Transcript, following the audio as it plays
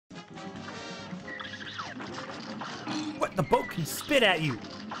What? The boat can spit at you.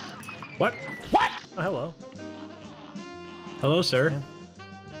 What? What? Oh, hello. Hello, sir. Yeah.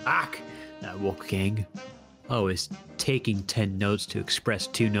 Ak, that Wolfgang. Oh, is taking 10 notes to express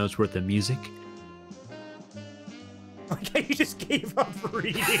 2 notes worth of music? Okay, you just gave up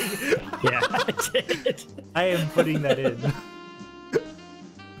reading. Yeah, I did. I am putting that in.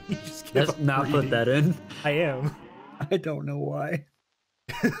 You just gave Let's up not reading. put that in. I am. I don't know why.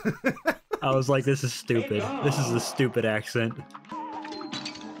 I was like, this is stupid. This is a stupid accent.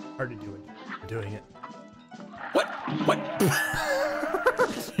 Hard to do it. I'm doing it. What? What?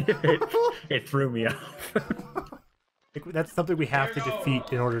 it threw me off. That's something we have to defeat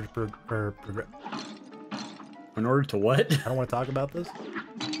in order to progress. In order to what? I don't want to talk about this.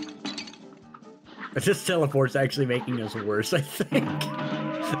 This teleport's actually making us worse, I think.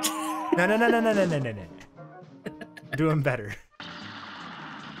 No. Doing better.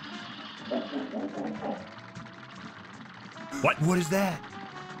 What? What is that?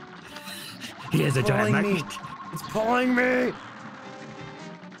 He has a giant Pulling me. magnet. It's pulling me.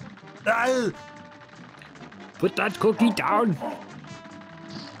 Ah! Put that cookie down.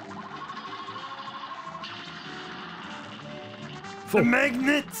 The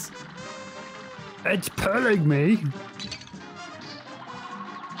magnets. It's pulling me.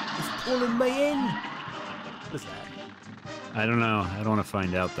 It's pulling me in. What is that? I don't know. I don't want to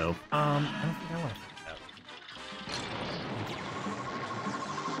find out though. I don't think I want to find out.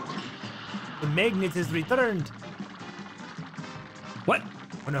 The magnet is returned. What?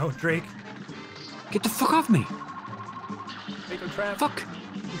 Oh no, Drake. Get the fuck off me. Drake, I'm trapped. Fuck.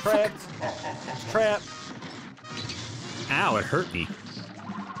 I'm trapped. It's trapped. Ow, it hurt me.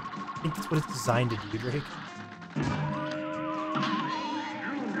 I think that's what it's designed to do, Drake.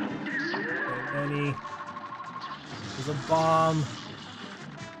 Many. There's a bomb.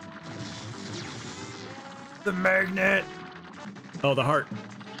 The magnet. Oh, the heart.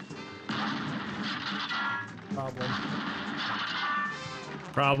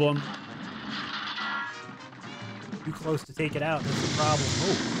 Problem. Too close to take it out. That's the problem.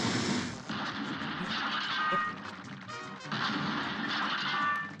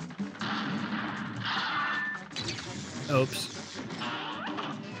 Oh. Oops.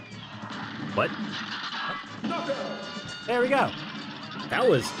 What? There we go. That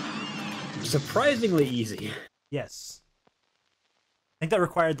was surprisingly easy. Yes. I think that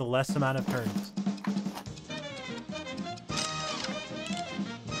required the less amount of turns.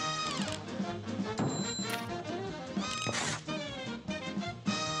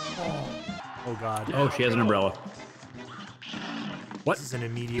 Oh god. Oh, she has an umbrella. What? This is an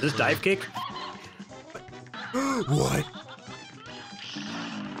immediate. Is this dive kick? What?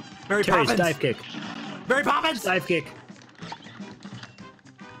 Mary Terry's Poppins. dive kick. Mary Poppins. Dive kick.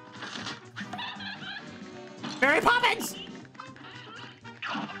 Mary Poppins.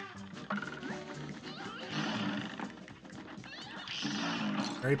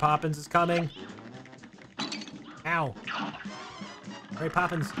 Mary Poppins is coming. Ow. Mary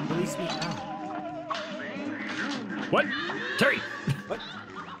Poppins, release me. Ow. What? Terry! What?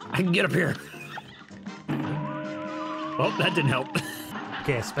 I can get up here. Well, that didn't help.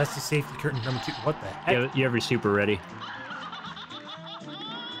 Okay, asbestos safety curtain number 2. What the heck? You have your super ready.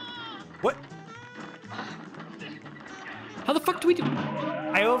 What? How the fuck do we do?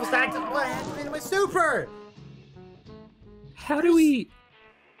 I almost activated my super! How do we...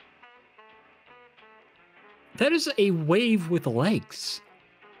 That is a wave with legs.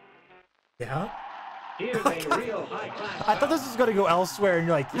 Yeah? Here's a real high-class. I thought this was gonna go elsewhere, and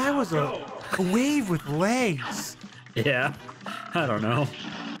you're like, that was a wave with legs. Yeah. I don't know.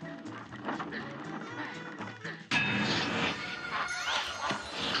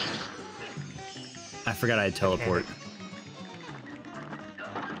 I forgot I had teleport.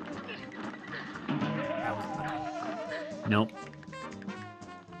 Nope.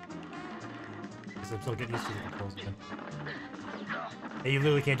 Guess I'm still getting used to the controls again. Hey, you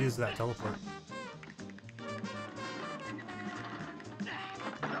literally can't do this without teleport.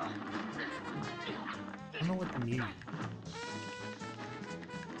 I don't know what to need.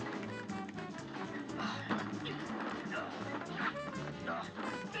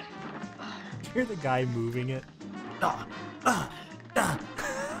 Hear the guy moving it.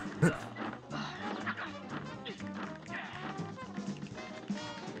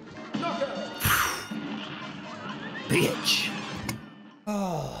 Bitch.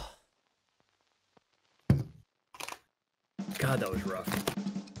 Oh. God, that was rough.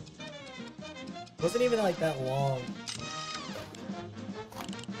 Wasn't even like that long.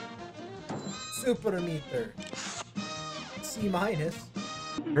 Super meter. C minus.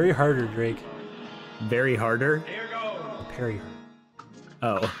 Very harder, Drake. Very harder. parry her.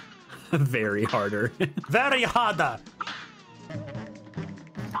 Oh, very harder. Very harder.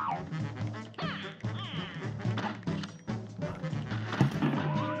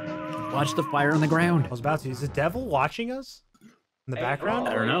 Watch the fire on the ground. I was about to. Is the devil watching us in the background?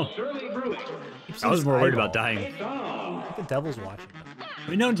 I don't know. Surely brewing. I was more worried about dying. It's on. I think the devil's watching us.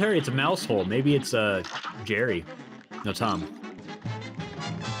 We know, Terry, it's a mouse hole. Maybe it's Jerry. No, Tom.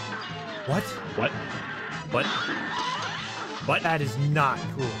 What? What? What? What? That is not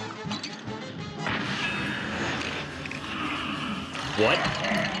cool. What?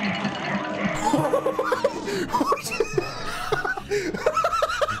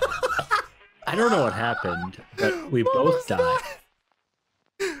 I don't know what happened, but we both died.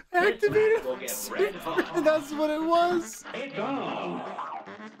 Activated. We'll get red hot. That's what it was. It's on.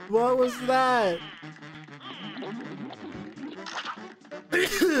 What was that?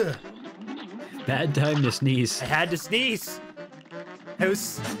 Bad time to sneeze. I had to sneeze.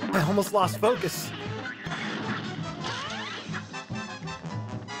 I almost lost focus.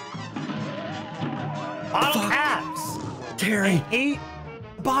 Bottle caps. Terry! I hate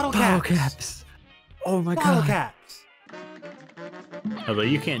bottle Bottle caps. caps. Oh my Bottle god. caps. Although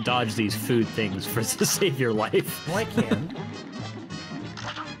you can't dodge these food things for to save your life. Well, I can.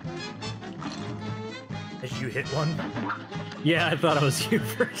 As you hit one, Yeah, I thought it was you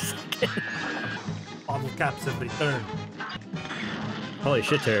for a second. bottle caps have returned. Holy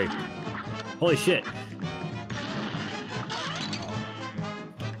shit, Terry. Holy shit.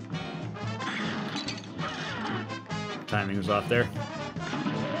 Timing was off there.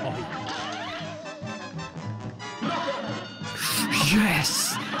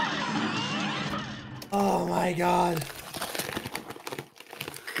 Yes! Oh my god.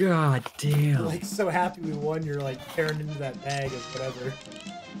 God You're damn. like so happy we won, you're like tearing into that bag of whatever.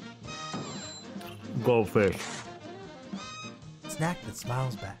 Goldfish. Snack that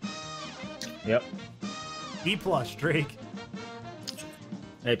smiles back. Yep. B+, Drake.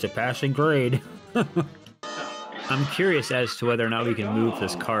 It's a passing grade. I'm curious as to whether or not we can move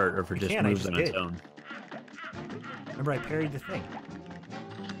this cart or if it just can, I moves just on its did. own. Remember, I parried the thing.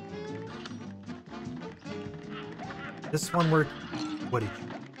 This one worked. What did you?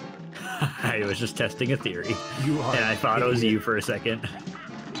 I was just testing a theory. You are. And I thought it was idiot. you for a second.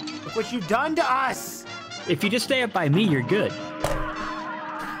 Look what you've done to us! If you just stay up by me, you're good.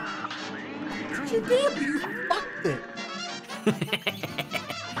 What you did? You fucked it.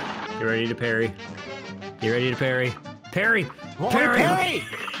 You ready to parry? You ready to parry? Parry! Won't let me parry!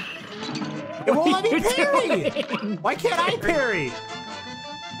 It won't let me What are you parry! doing? Why can't I parry?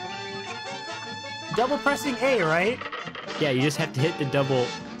 Double pressing A, right? Yeah, you just have to hit the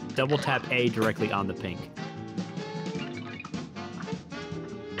double tap A directly on the pink.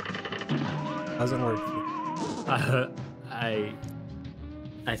 Doesn't work. I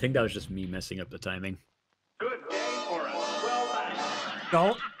think that was just me messing up the timing. Good day for a swell match.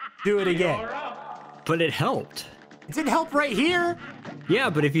 Don't do it again. You're up. But it helped. It didn't help right here. Yeah,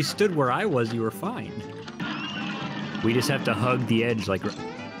 but if you stood where I was, you were fine. We just have to hug the edge like...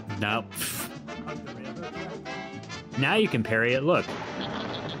 Nope. Now you can parry it, look.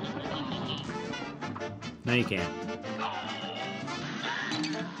 No, you can't.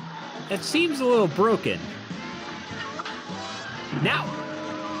 It seems a little broken. Now!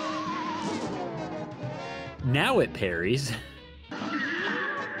 Now it parries.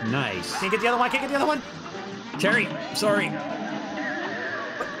 Nice. Can't get the other one. Can't get the other one. Terry, sorry.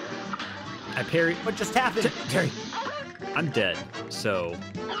 I parried. What just happened? Terry, I'm dead, so...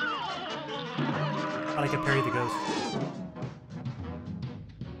 Thought I could parry the ghost.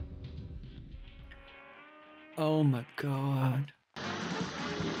 Oh my god.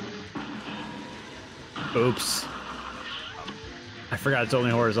 Oops. I forgot it's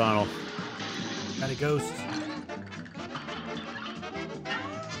only horizontal. Got a ghost.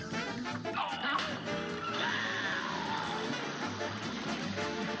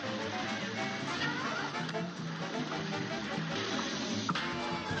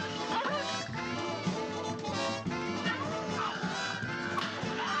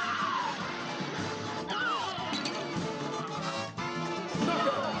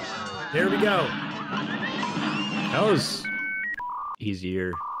 There we go. That was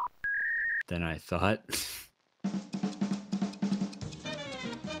easier than I thought.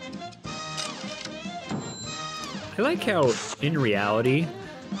 I like how, in reality,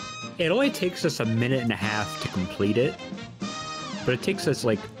 it only takes us a minute and a half to complete it, but it takes us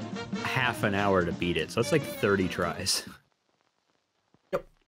like half an hour to beat it, so it's like 30 tries. Yep.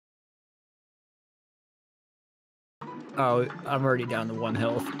 Oh, I'm already down to 1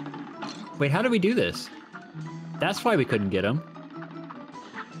 health. Wait, how do we do this? That's why we couldn't get him.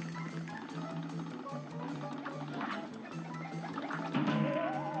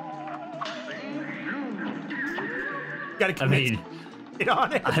 Gotta commit. Get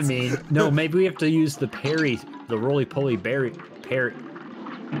on it. I mean, no, maybe we have to use the parry, the roly-poly parry.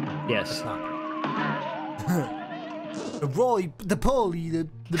 Yes. The roly, the pulley, the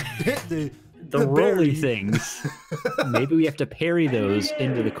The roly berry. things. Maybe we have to parry those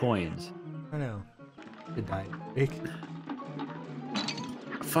into the coins. I know. Good die. Big.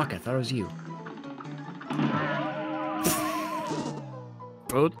 Fuck, I thought it was you.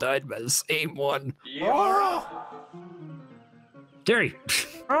 Both died by the same one. Oh, Terry!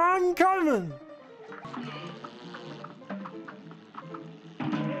 I'm coming.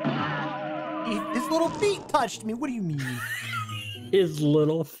 His little feet touched me. What do you mean? His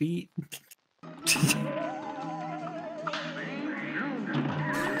little feet.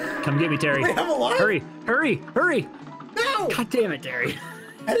 Come get me, Terry. Wait, I'm alive? Hurry, hurry, hurry! No! God damn it, Terry.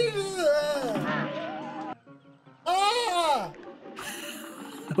 I didn't. Ah!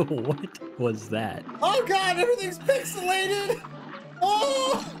 What was that? Oh god, everything's pixelated!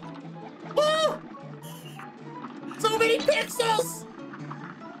 Oh! Oh! So many pixels!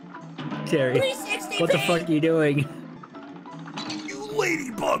 Terry, 360p! what the fuck are you doing? You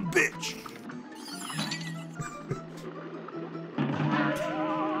ladybug bitch!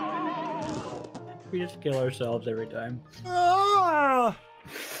 We just kill ourselves every time. Ah!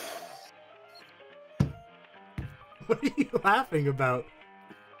 What are you laughing about?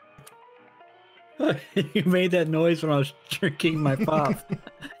 You made that noise when I was drinking my pop.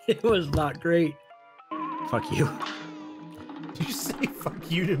 It was not great. Fuck you. Did you say fuck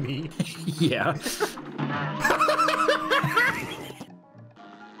you to me? Yeah.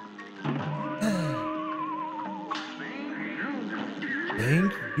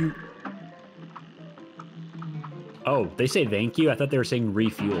 Thank you. Oh, they say thank you? I thought they were saying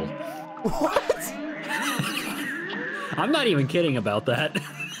refuel. What? I'm not even kidding about that.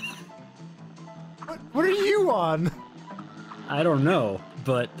 What are you on? I don't know,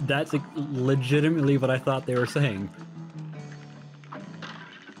 but that's legitimately what I thought they were saying.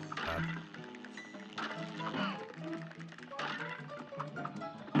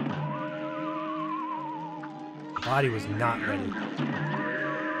 Body was not ready.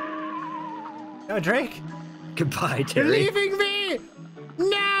 No, Drake? Goodbye, You're Terry. leaving me!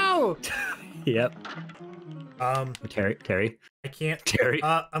 No! Yep. Terry. I can't. Terry.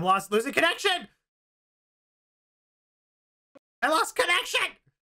 I'm losing connection! I lost connection!